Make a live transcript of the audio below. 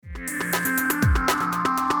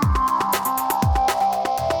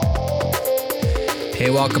Hey,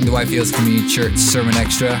 welcome to Whitefields Community Church Sermon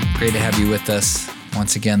Extra. Great to have you with us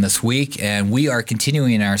once again this week. And we are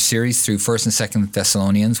continuing our series through 1st and 2nd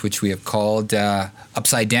Thessalonians, which we have called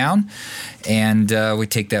Upside Down. And we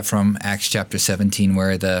take that from Acts chapter 17,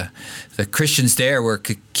 where the Christians there were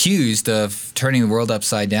accused of turning the world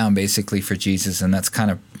upside down, basically, for Jesus. And that's kind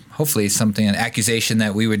of hopefully an accusation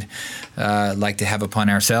that we would like to have upon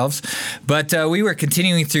ourselves. But we were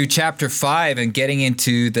continuing through chapter 5 and getting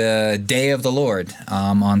into the Day of the Lord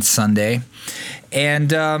on Sunday. And,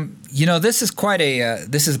 this is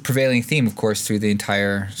this is a prevailing theme, of course, through the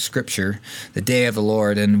entire Scripture, the Day of the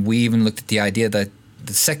Lord. And we even looked at the idea that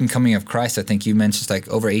the second coming of Christ, I think you mentioned like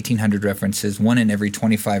over 1,800 references, one in every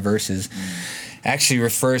 25 verses. Actually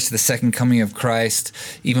refers to the second coming of Christ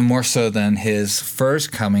even more so than his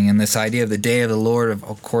first coming. And this idea of the Day of the Lord,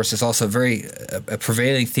 of course, is also a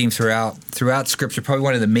prevailing theme throughout Scripture, probably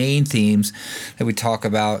one of the main themes that we talk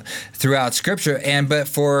about throughout Scripture. But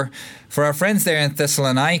for our friends there in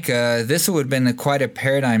Thessalonica, this would have been quite a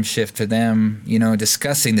paradigm shift for them,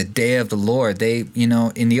 discussing the Day of the Lord. They,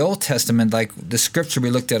 in the Old Testament, like the Scripture we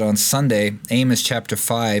looked at on Sunday, Amos chapter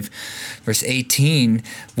 5, verse 18,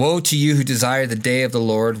 "Woe to you who desire the day of the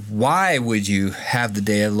Lord. Why would you have the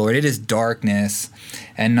day of the Lord? It is darkness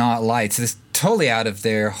and not light." So this is totally out of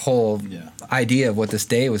their whole idea of what this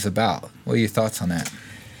day was about. What are your thoughts on that?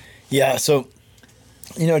 Yeah, so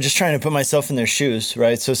just trying to put myself in their shoes,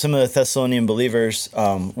 right? So some of the Thessalonian believers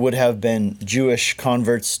would have been Jewish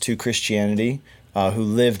converts to Christianity who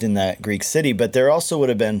lived in that Greek city, but there also would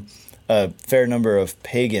have been a fair number of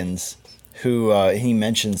pagans who, he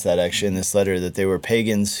mentions that actually in this letter, that they were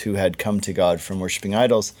pagans who had come to God from worshiping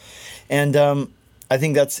idols. And I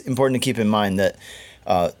think that's important to keep in mind that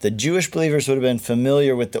the Jewish believers would have been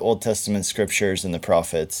familiar with the Old Testament scriptures and the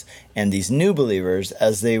prophets, and these new believers,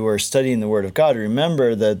 as they were studying the Word of God,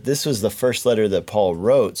 remember that this was the first letter that Paul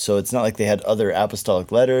wrote, so it's not like they had other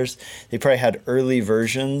apostolic letters. They probably had early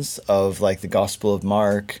versions of like the Gospel of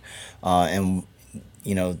Mark and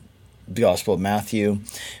the Gospel of Matthew.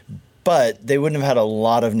 But they wouldn't have had a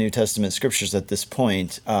lot of New Testament scriptures at this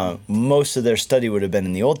point. Most of their study would have been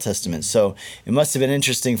in the Old Testament. So it must have been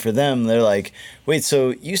interesting for them. They're like, wait,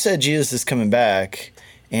 so you said Jesus is coming back,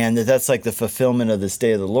 and that's like the fulfillment of this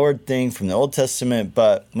Day of the Lord thing from the Old Testament.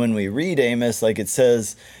 But when we read Amos, like it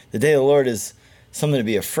says, the Day of the Lord is something to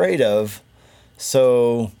be afraid of.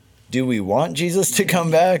 So do we want Jesus to come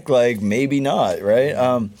back? Like, maybe not, right?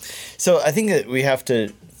 So I think that we have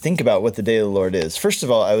to think about what the Day of the Lord is. First of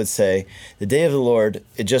all, I would say the Day of the Lord,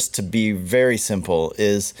 just to be very simple,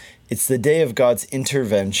 it's the day of God's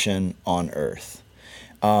intervention on earth.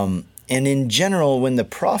 And in general, when the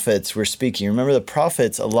prophets were speaking, remember the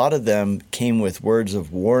prophets, a lot of them came with words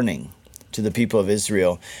of warning to the people of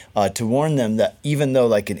Israel, to warn them that even though,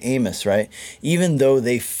 like in Amos, right, even though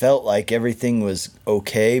they felt like everything was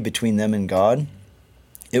okay between them and God,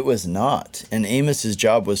 it was not. And Amos's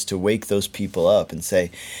job was to wake those people up and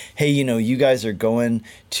say, hey, you guys are going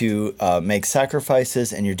to make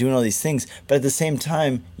sacrifices and you're doing all these things, but at the same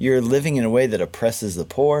time, you're living in a way that oppresses the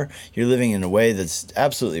poor. You're living in a way that's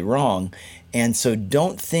absolutely wrong. And so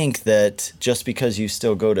don't think that just because you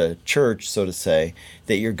still go to church, so to say,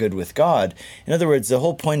 that you're good with God. In other words, the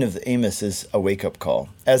whole point of Amos is a wake-up call,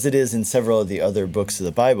 as it is in several of the other books of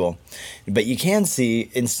the Bible. But you can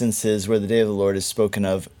see instances where the Day of the Lord is spoken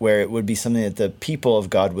of, where it would be something that the people of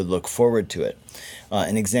God would look forward to it.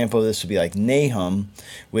 An example of this would be like Nahum,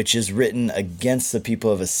 which is written against the people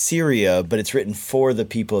of Assyria, but it's written for the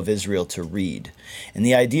people of Israel to read. And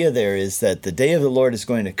the idea there is that the day of the Lord is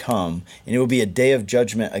going to come, and it will be a day of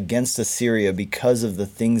judgment against Assyria because of the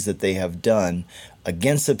things that they have done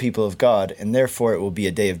against the people of God, and therefore it will be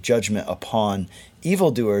a day of judgment upon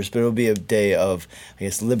evildoers, but it will be a day of,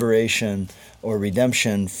 liberation or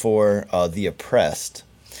redemption for the oppressed.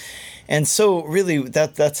 And so really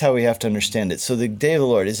that's how we have to understand it. So the Day of the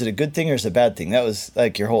Lord, is it a good thing or is it a bad thing? That was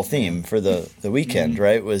like your whole theme for the weekend,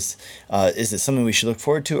 right? Was, is it something we should look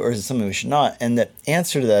forward to or is it something we should not? And the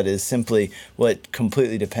answer to that is simply, well, it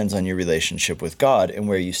completely depends on your relationship with God and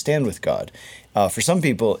where you stand with God. For some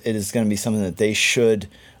people, it is going to be something that they should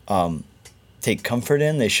take comfort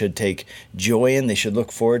in, they should take joy in, they should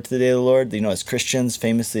look forward to the Day of the Lord. As Christians,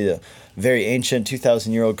 famously the very ancient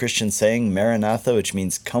 2,000-year-old Christian saying, Maranatha, which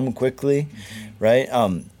means come quickly, right?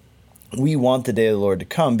 We want the Day of the Lord to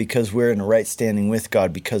come because we're in a right standing with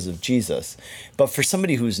God because of Jesus. But for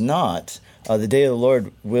somebody who's not, the Day of the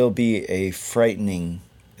Lord will be a frightening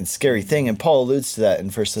and scary thing. And Paul alludes to that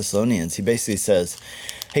in 1 Thessalonians. He basically says,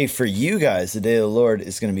 hey, for you guys, the Day of the Lord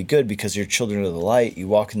is going to be good because you're children of the light, you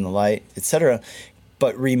walk in the light, etc.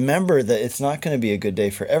 But remember that it's not going to be a good day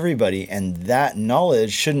for everybody, and that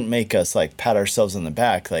knowledge shouldn't make us like pat ourselves on the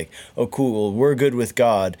back like, oh cool, well, we're good with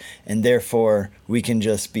God and therefore we can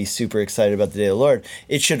just be super excited about the day of the Lord.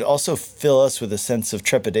 It should also fill us with a sense of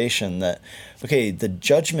trepidation that, okay, the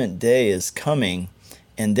judgment day is coming,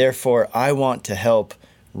 and therefore I want to help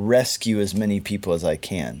rescue as many people as I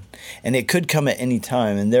can. And it could come at any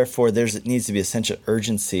time, and therefore it needs to be a sense of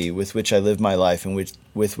urgency with which I live my life and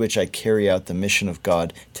with which I carry out the mission of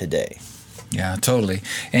God today. Yeah, totally.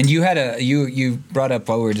 And you had you brought up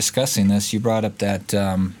while we were discussing this, you brought up that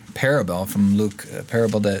parable from Luke,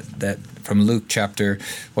 that from Luke chapter,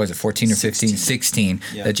 what was it, 14 or 15, 16,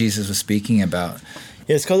 yeah, that Jesus was speaking about.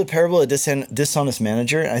 Yeah, it's called the parable of dishonest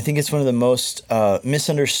manager. I think it's one of the most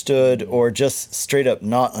misunderstood or just straight up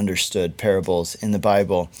not understood parables in the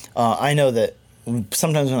Bible. I know that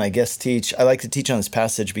sometimes when I guest teach, I like to teach on this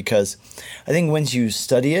passage because I think once you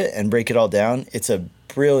study it and break it all down, it's a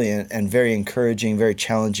brilliant and very encouraging, very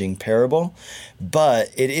challenging parable.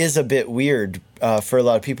 But it is a bit weird for a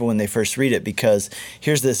lot of people when they first read it, because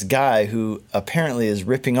here's this guy who apparently is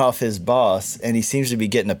ripping off his boss, and he seems to be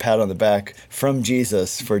getting a pat on the back from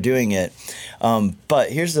Jesus for doing it. But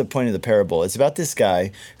here's the point of the parable. It's about this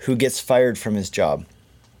guy who gets fired from his job,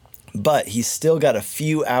 but he's still got a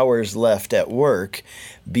few hours left at work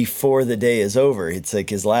before the day is over. It's like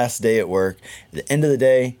his last day at work. At the end of the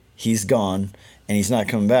day, he's gone, and he's not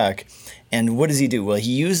coming back. And what does he do? Well,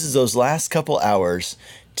 he uses those last couple hours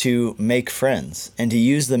to make friends and to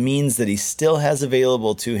use the means that he still has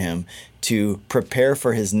available to him to prepare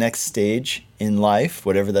for his next stage in life,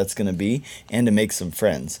 whatever that's going to be, and to make some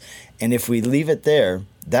friends. And if we leave it there,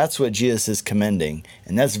 that's what Jesus is commending.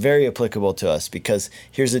 And that's very applicable to us, because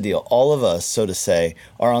here's the deal. All of us, so to say,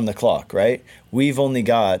 are on the clock, right? We've only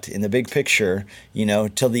got, in the big picture,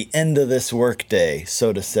 till the end of this workday,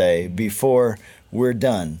 so to say, before we're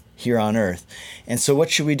done here on earth. And so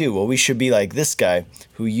what should we do? Well, we should be like this guy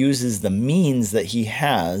who uses the means that he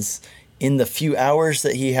has in the few hours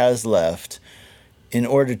that he has left in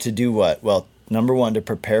order to do what? Well, number one, to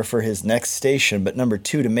prepare for his next station, but number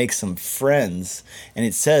two, to make some friends. And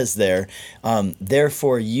it says there,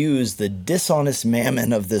 therefore use the dishonest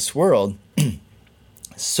mammon of this world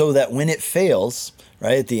so that when it fails,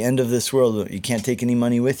 right, at the end of this world, you can't take any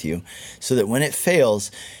money with you, so that when it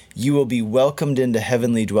fails, you will be welcomed into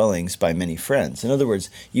heavenly dwellings by many friends. In other words,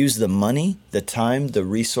 use the money, the time, the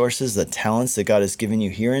resources, the talents that God has given you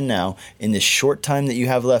here and now in this short time that you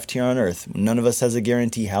have left here on earth. None of us has a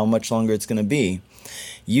guarantee how much longer it's going to be.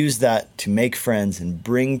 Use that to make friends and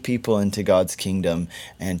bring people into God's kingdom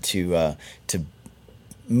and to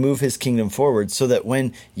move his kingdom forward, so that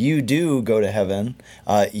when you do go to heaven,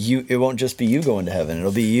 it won't just be you going to heaven.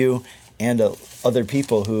 It'll be you and other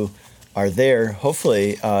people who are there,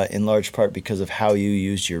 hopefully, in large part because of how you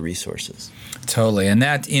used your resources. Totally, and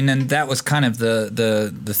that was kind of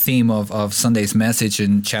the theme of Sunday's message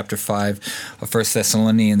in chapter 5 of 1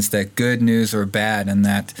 Thessalonians, that good news or bad, and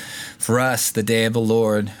that for us, the day of the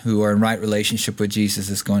Lord, who are in right relationship with Jesus,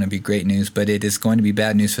 is going to be great news, but it is going to be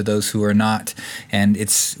bad news for those who are not. And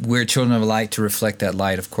we're children of light to reflect that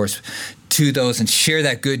light, of course, to those and share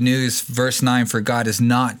that good news. Verse 9, for God has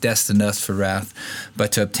not destined us for wrath,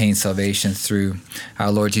 but to obtain salvation through our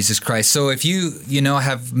Lord Jesus Christ. So if you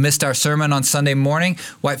have missed our sermon on Sunday morning,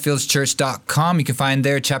 whitefieldschurch.com, you can find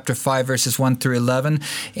there chapter 5, verses 1 through 11.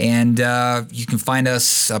 And you can find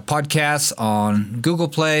us podcasts on Google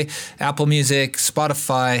Play, Apple Music,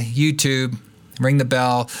 Spotify, YouTube, ring the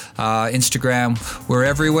bell, Instagram. We're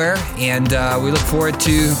everywhere. And we look forward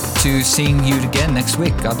to seeing you again next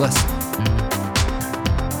week. God bless.